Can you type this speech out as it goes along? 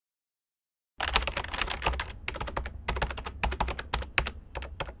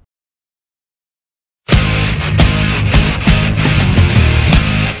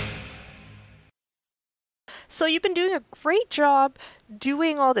So you've been doing a great job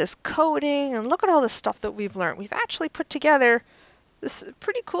doing all this coding, and look at all the stuff that we've learned. We've actually put together this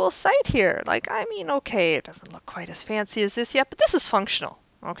pretty cool site here. Like, I mean, okay, it doesn't look quite as fancy as this yet, but this is functional.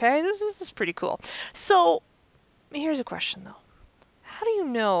 Okay, this is pretty cool. So here's a question though. How do you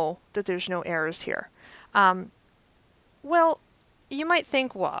know that there's no errors here? Um, well, you might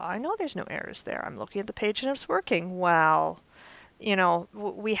think, well, I know there's no errors there. I'm looking at the page and it's working. Well,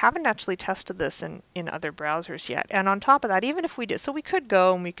 we haven't actually tested this in other browsers yet. And on top of that, even if we did, so we could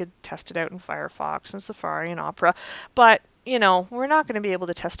go and we could test it out in Firefox and Safari and Opera, but we're not going to be able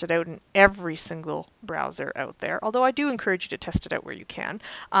to test it out in every single browser out there, although I do encourage you to test it out where you can.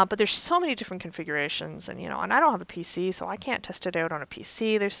 But there's so many different configurations, and and I don't have a PC, so I can't test it out on a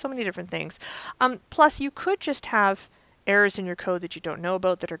PC. There's so many different things. Plus, you could just have errors in your code that you don't know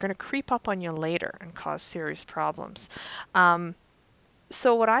about that are going to creep up on you later and cause serious problems.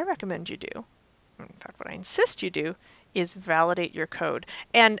 So what I recommend you do, in fact, what I insist you do, is validate your code.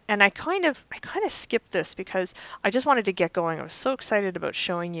 And I kind of skipped this because I just wanted to get going. I was so excited about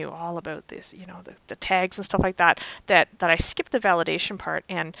showing you all about this, the tags and stuff like that, that I skipped the validation part,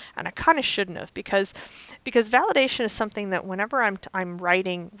 and I kind of shouldn't have, because validation is something that whenever I'm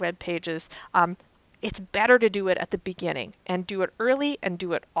writing web pages, it's better to do it at the beginning and do it early and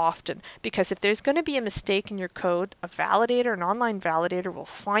do it often, because if there's going to be a mistake in your code, a validator, an online validator, will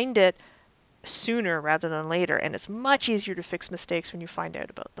find it sooner rather than later, and it's much easier to fix mistakes when you find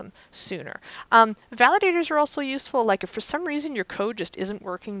out about them sooner. Validators are also useful, like if for some reason your code just isn't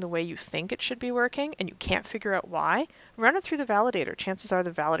working the way you think it should be working and you can't figure out why, run it through the validator. Chances are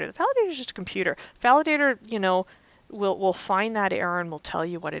the validator is just a computer. Validator, will find that error and will tell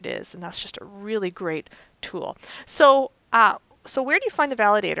you what it is, and that's just a really great tool. So where do you find the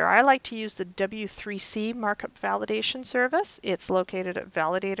validator? I like to use the W3C Markup Validation Service. It's located at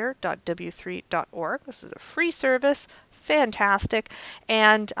validator.w3.org. This is a free service, fantastic,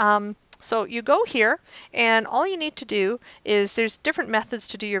 and so you go here, and all you need to do is, there's different methods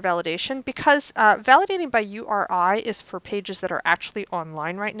to do your validation, because validating by URI is for pages that are actually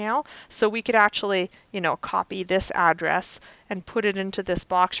online right now. So we could actually, copy this address and put it into this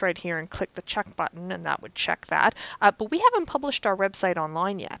box right here and click the check button, and that would check that. But we haven't published our website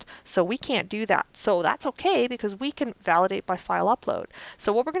online yet, so we can't do that. So that's okay, because we can validate by file upload.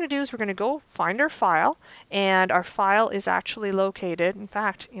 So what we're going to do is we're going to go find our file, and our file is actually located, in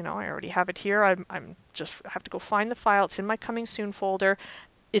fact, I already have it here. I'm just have to go find the file. It's in my coming soon folder.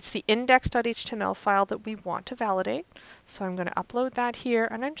 It's the index.html file that we want to validate. So I'm going to upload that here,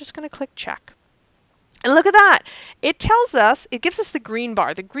 and I'm just going to click check. And look at that. It tells us, it gives us the green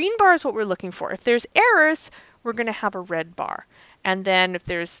bar. The green bar is what we're looking for. If there's errors, we're going to have a red bar. And then if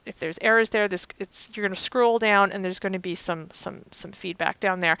there's errors there, you're going to scroll down, and there's going to be some feedback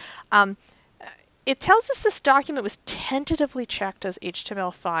down there. It tells us this document was tentatively checked as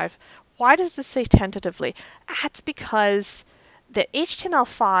HTML5. Why does this say tentatively? That's because the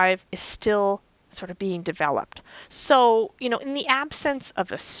HTML5 is still sort of being developed. So, in the absence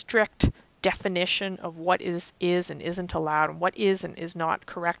of a strict definition of what is and isn't allowed, and what is and is not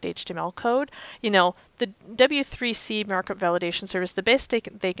correct HTML code, the W3C Markup Validation Service, the best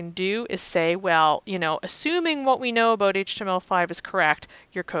they can do is say, well, assuming what we know about HTML5 is correct,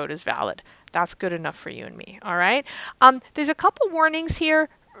 your code is valid. That's good enough for you and me, all right? There's a couple warnings here.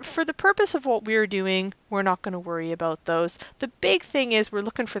 For the purpose of what we're doing, we're not going to worry about those. The big thing is we're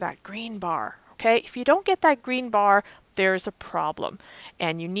looking for that green bar, okay? If you don't get that green bar, there's a problem,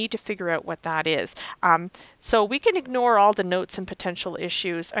 and you need to figure out what that is. So we can ignore all the notes and potential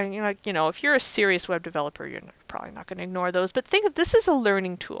issues. And, if you're a serious web developer, you're probably not going to ignore those. But think of this as a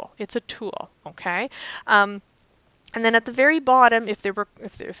learning tool. It's a tool, okay? And then at the very bottom, if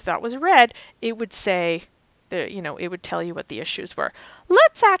that was red, it would say, it would tell you what the issues were.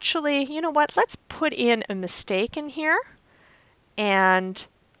 Let's actually, let's put in a mistake in here, and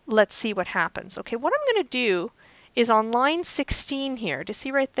let's see what happens. Okay, what I'm going to do is on line 16 here, do you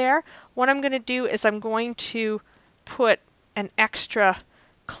see right there? What I'm going to do is I'm going to put an extra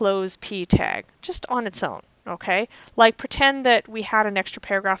close p tag just on its own. Okay, like pretend that we had an extra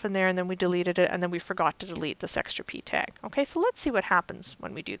paragraph in there and then we deleted it and then we forgot to delete this extra p tag. Okay, so let's see what happens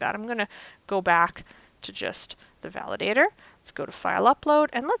when we do that. I'm going to go back to just the validator. Let's go to file upload,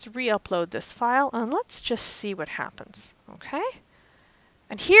 and let's re-upload this file, and let's just see what happens. Okay,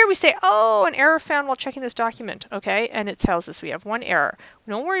 and here we say, oh, an error found while checking this document. Okay, and it tells us we have one error.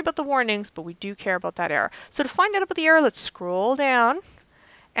 We don't worry about the warnings, but we do care about that error. So to find out about the error, let's scroll down.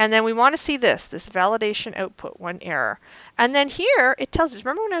 And then we want to see this validation output, one error. And then here it tells us,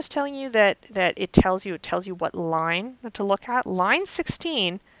 remember when I was telling you that it tells you what line to look at? Line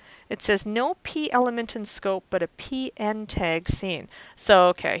 16, It says no P element in scope, but a PN tag seen. So,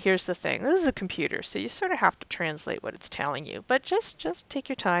 okay, here's the thing. This is a computer, so you sort of have to translate what it's telling you. But just take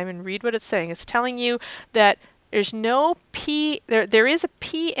your time and read what it's saying. It's telling you that there's no P, there is a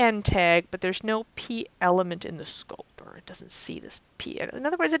PN tag, but there's no P element in the scope, or it doesn't see this P. In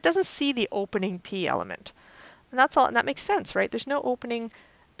other words, it doesn't see the opening P element. And that's all, and that makes sense, right? There's no opening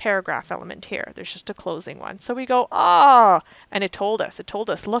paragraph element here. There's just a closing one. So we go, and it told us,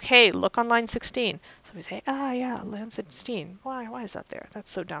 look, hey, look on line 16. So we say, yeah, line 16. Why is that there? That's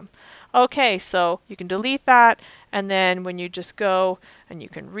so dumb. Okay, so you can delete that, and then when you just go and you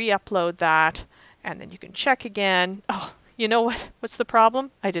can re-upload that, and then you can check again. Oh, you know what? What's the problem?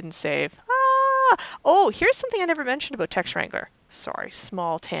 I didn't save. Oh, here's something I never mentioned about Text Wrangler. Sorry,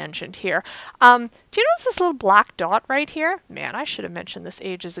 small tangent here. Do you notice this little black dot right here? Man, I should have mentioned this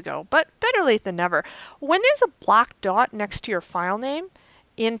ages ago, but better late than never. When there's a black dot next to your file name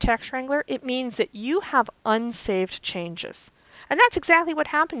in Text Wrangler, it means that you have unsaved changes. And that's exactly what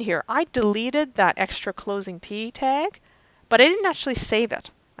happened here. I deleted that extra closing P tag, but I didn't actually save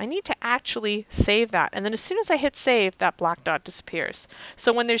it. I need to actually save that. And then as soon as I hit save, that black dot disappears.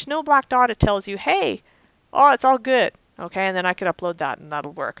 So when there's no black dot, it tells you, hey, it's all good. Okay, and then I could upload that and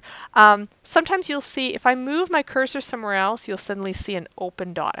that'll work. Sometimes you'll see, if I move my cursor somewhere else, you'll suddenly see an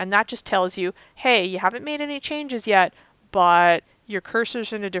open dot. And that just tells you, hey, you haven't made any changes yet, but your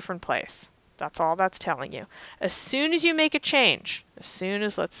cursor's in a different place. That's all that's telling you. As soon as you make a change, as soon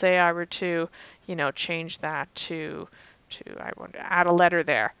as, let's say I were to, change that to I want to add a letter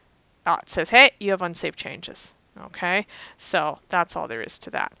there. It says, hey, you have unsaved changes. Okay, so that's all there is to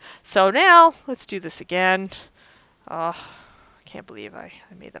that. So now let's do this again. I can't believe I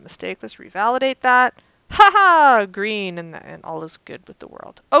made that mistake. Let's revalidate that. Haha, green, and all is good with the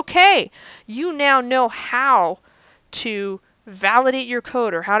world. Okay, you now know how to validate your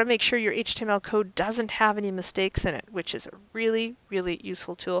code, or how to make sure your HTML code doesn't have any mistakes in it, which is a really, really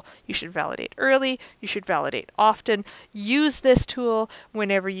useful tool. You should validate early. You should validate often. Use this tool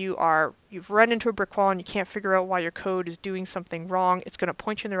whenever you've run into a brick wall and you can't figure out why your code is doing something wrong. It's going to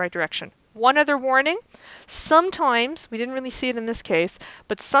point you in the right direction. One other warning, sometimes, we didn't really see it in this case,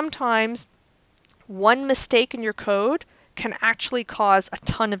 but sometimes one mistake in your code can actually cause a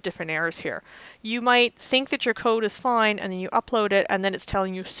ton of different errors here. You might think that your code is fine, and then you upload it, and then it's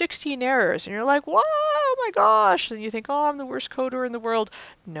telling you 16 errors, and you're like, whoa, oh my gosh, and you think, I'm the worst coder in the world.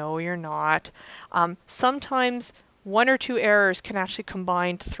 No, you're not. Sometimes one or two errors can actually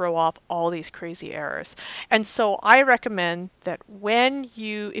combine to throw off all these crazy errors. And so I recommend that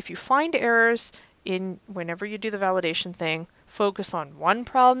if you find errors whenever you do the validation thing, focus on one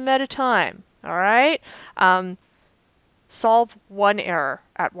problem at a time, all right? Solve one error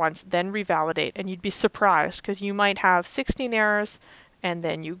at once, then revalidate, and you'd be surprised because you might have 16 errors, and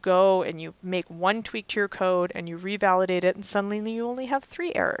then you go and you make one tweak to your code and you revalidate it, and suddenly you only have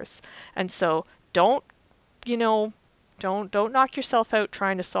 3 errors. And so don't knock yourself out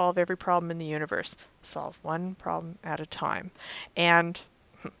trying to solve every problem in the universe. Solve one problem at a time. And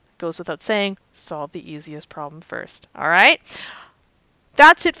it goes without saying, solve the easiest problem first. All right?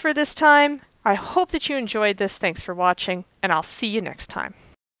 That's it for this time. I hope that you enjoyed this. Thanks for watching, and I'll see you next time.